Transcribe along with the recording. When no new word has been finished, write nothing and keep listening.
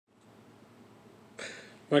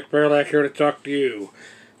Mike Barlack here to talk to you.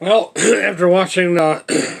 Well, after watching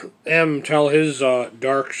M tell his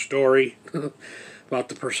dark story about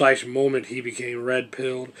the precise moment he became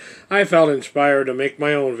red-pilled, I felt inspired to make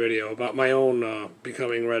my own video about my own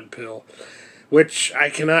becoming red-pill, which I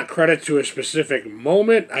cannot credit to a specific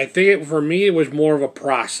moment. I think for me it was more of a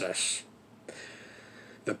process.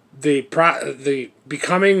 The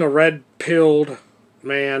becoming a red-pilled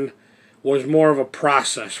man was more of a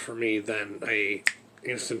process for me than a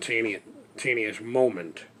instantaneous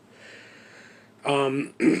moment.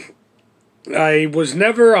 I was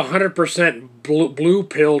never 100%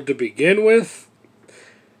 blue-pilled to begin with,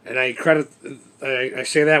 and I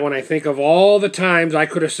say that when I think of all the times I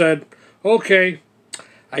could have said, okay,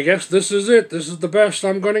 I guess this is it. This is the best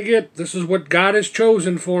I'm going to get. This is what God has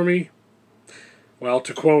chosen for me. Well,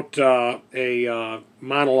 to quote a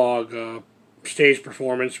monologue stage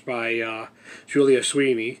performance by Julia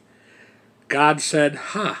Sweeney, God said,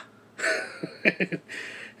 ha.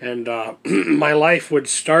 And my life would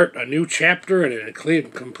start a new chapter in a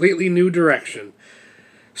completely new direction.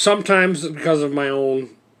 Sometimes because of my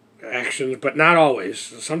own actions, but not always.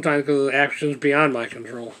 Sometimes because of actions beyond my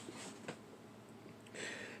control.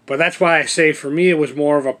 But that's why I say for me it was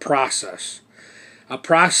more of a process. A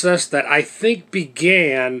process that I think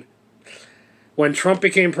began when Trump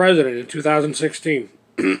became president in 2016.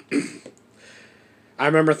 I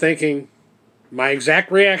remember thinking my exact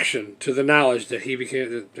reaction to the knowledge that he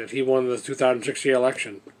won the 2016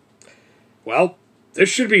 election. Well, this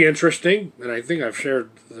should be interesting, and I think I've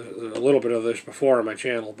shared a little bit of this before on my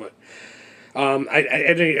channel, but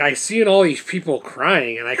I seen all these people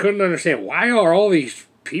crying, and I couldn't understand why are all these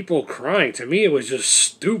people crying. To me, it was just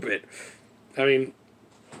stupid. I mean,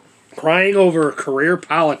 crying over a career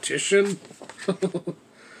politician.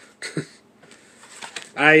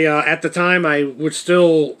 At the time I was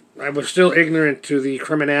still ignorant to the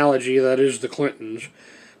criminology that is the Clintons,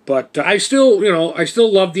 but I still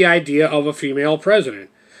love the idea of a female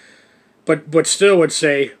president. But still would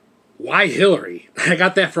say, why Hillary? I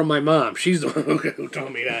got that from my mom. She's the one who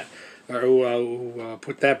told me that, or who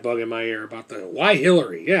put that bug in my ear about the why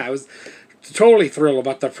Hillary. Yeah, I was totally thrilled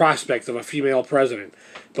about the prospect of a female president,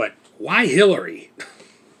 but why Hillary?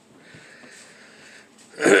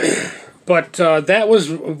 But that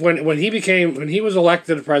was when he was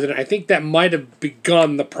elected president. I think that might have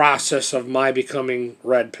begun the process of my becoming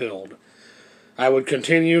red-pilled. I would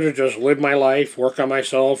continue to just live my life, work on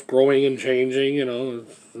myself, growing and changing.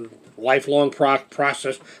 Lifelong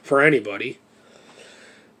process for anybody.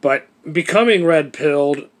 But becoming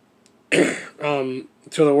red-pilled to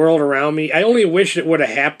the world around me, I only wish it would have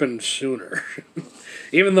happened sooner.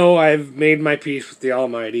 Even though I've made my peace with the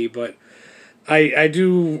Almighty, but I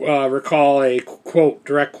do recall a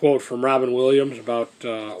direct quote from Robin Williams about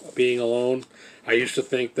being alone. I used to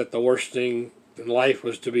think that the worst thing in life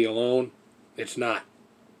was to be alone. It's not.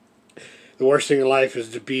 The worst thing in life is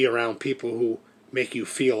to be around people who make you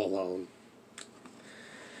feel alone.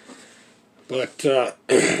 But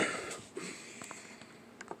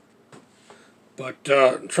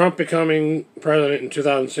Trump becoming president in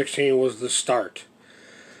 2016 was the start.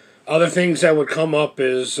 Other things that would come up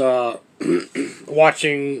is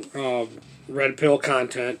watching red pill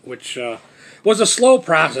content, which was a slow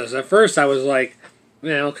process. At first I was like,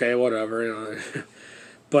 yeah, okay, whatever.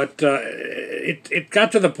 But it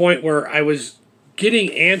got to the point where I was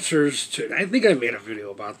getting answers to... I think I made a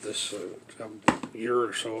video about this a year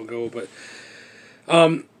or so ago, but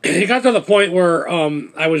it got to the point where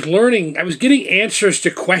I was getting answers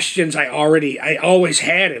to questions I always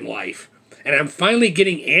had in life. And I'm finally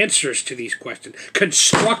getting answers to these questions.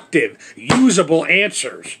 Constructive, usable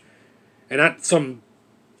answers. And not some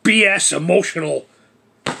BS emotional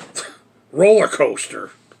roller coaster.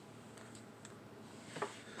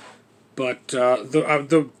 But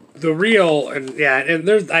the real, and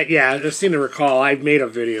there's, I just seem to recall, I made a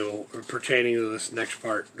video pertaining to this next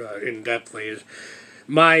part in-depthly, is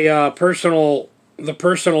my personal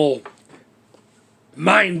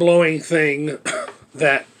mind-blowing thing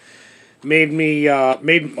that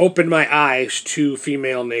opened my eyes to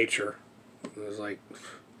female nature. It was like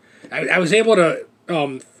I was able to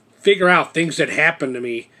figure out things that happened to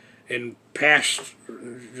me in past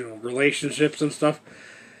relationships and stuff.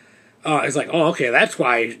 It's like, oh, okay, that's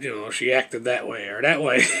why she acted that way or that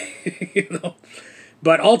way,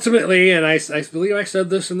 But ultimately, and I believe I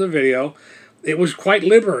said this in the video, it was quite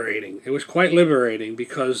liberating. It was quite liberating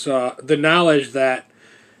because the knowledge that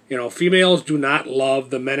females do not love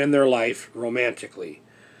the men in their life romantically.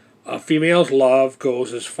 A female's love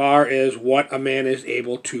goes as far as what a man is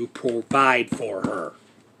able to provide for her.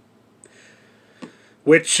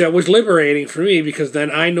 which was liberating for me because then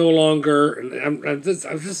I no longer.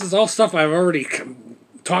 This is all stuff I've already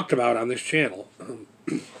talked about on this channel,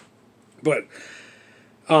 but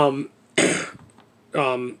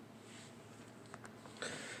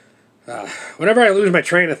whenever I lose my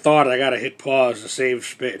train of thought, I gotta hit pause to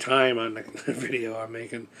save time on the video I'm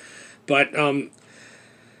making. But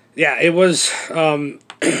yeah, it was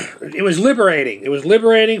it was liberating. It was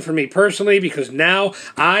liberating for me personally because now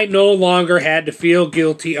I no longer had to feel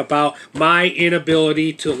guilty about my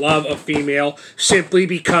inability to love a female simply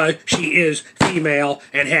because she is female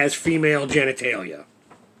and has female genitalia.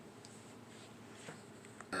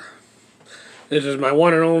 This is my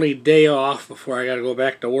one and only day off before I gotta go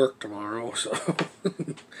back to work tomorrow, so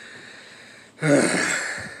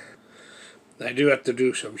I do have to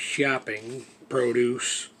do some shopping,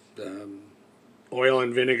 produce, oil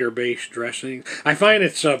and vinegar based dressing. I find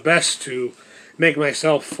it's best to make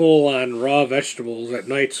myself full on raw vegetables at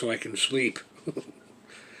night so I can sleep.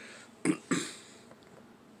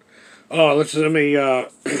 Oh, let me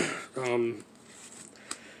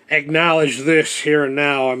acknowledge this here and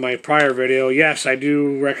now on my prior video. Yes, I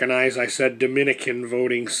do recognize I said Dominican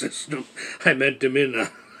voting system. I meant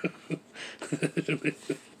Domina.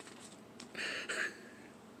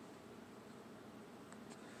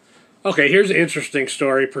 Okay, here's an interesting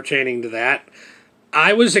story pertaining to that.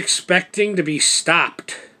 I was expecting to be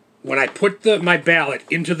stopped when I put my ballot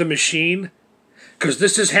into the machine, because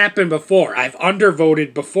this has happened before. I've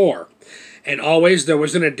undervoted before, and always there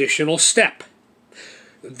was an additional step.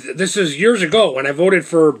 This is years ago when I voted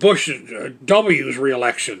for Bush W's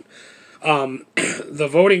re-election. The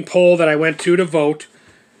voting poll that I went to vote,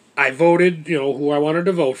 I voted, who I wanted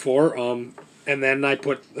to vote for, and then I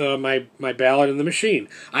put my ballot in the machine.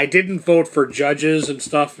 I didn't vote for judges and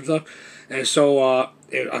stuff, and so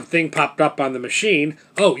a thing popped up on the machine.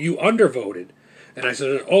 Oh, you undervoted. And I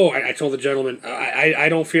said, oh, I told the gentleman, I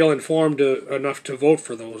don't feel informed enough to vote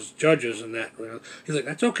for those judges and that. He's like,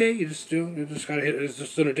 that's okay. You just got to hit. It's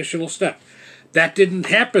just an additional step. That didn't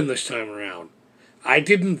happen this time around. I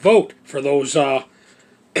didn't vote for those. The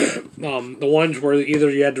ones where either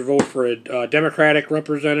you had to vote for a Democratic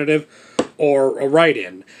representative or a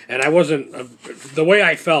write-in, and I wasn't the way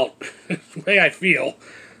I felt, the way I feel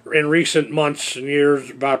in recent months and years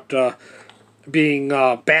about being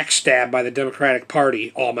backstabbed by the Democratic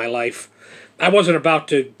Party all my life. I wasn't about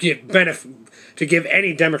to give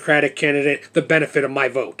any Democratic candidate the benefit of my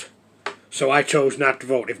vote, so I chose not to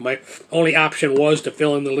vote. If my only option was to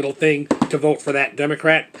fill in the little thing to vote for that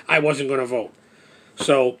Democrat, I wasn't going to vote.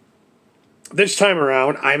 So this time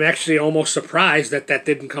around, I'm actually almost surprised that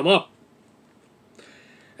didn't come up.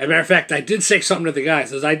 As a matter of fact, I did say something to the guy. He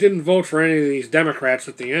says, I didn't vote for any of these Democrats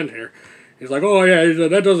at the end here. He's like, oh, yeah,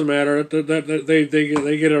 that doesn't matter. They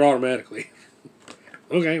get it automatically.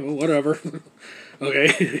 Okay, well, whatever.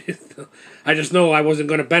 Okay. I just know I wasn't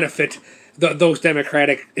going to benefit those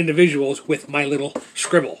Democratic individuals with my little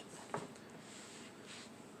scribble.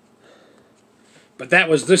 But that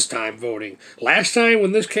was this time voting. Last time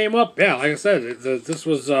when this came up, yeah, like I said, this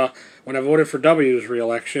was when I voted for W's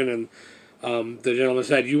re-election, and the gentleman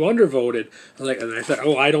said, you undervoted. And I said,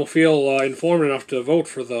 oh, I don't feel informed enough to vote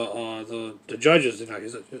for the judges. And he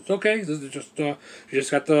said, it's okay. This is just you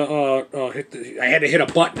just got to I had to hit a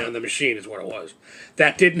button on the machine is what it was.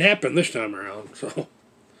 That didn't happen this time around. So,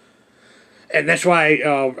 and that's why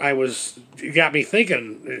it got me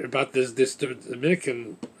thinking about this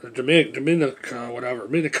Dominica,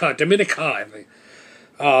 I think,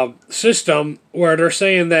 system where they're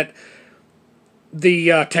saying that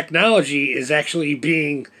the technology is actually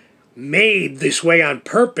being made this way on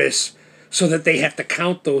purpose so that they have to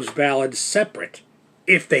count those ballots separate,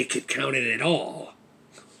 if they could count it at all.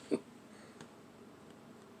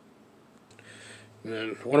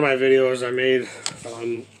 And one of my videos I made,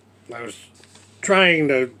 I was trying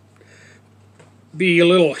to be a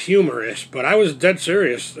little humorous, but I was dead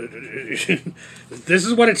serious. This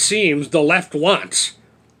is what it seems the left wants.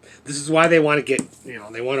 This is why they want to get,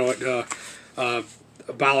 they want to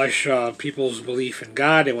abolish people's belief in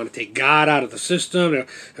God. They want to take God out of the system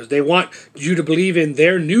because they want you to believe in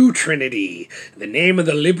their new Trinity, the name of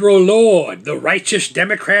the liberal Lord, the righteous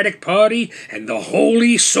Democratic Party, and the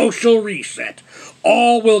holy social reset.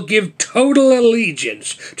 All will give total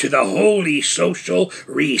allegiance to the holy social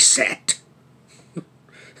reset.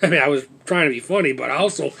 I mean, I was trying to be funny, but I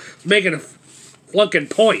also was making a flunking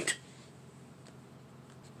point.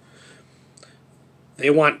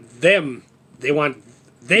 They want to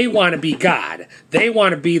be God. They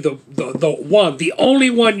want to be the only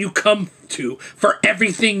one you come to for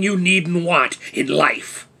everything you need and want in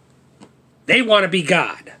life. They want to be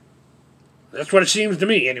God. That's what it seems to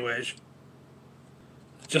me, anyways.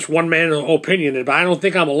 It's just one man's opinion, but I don't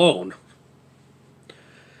think I'm alone.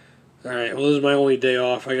 Alright, well, this is my only day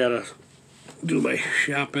off. I gotta do my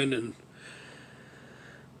shopping and...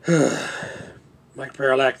 Mike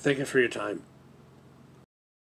Paralack, thank you for your time.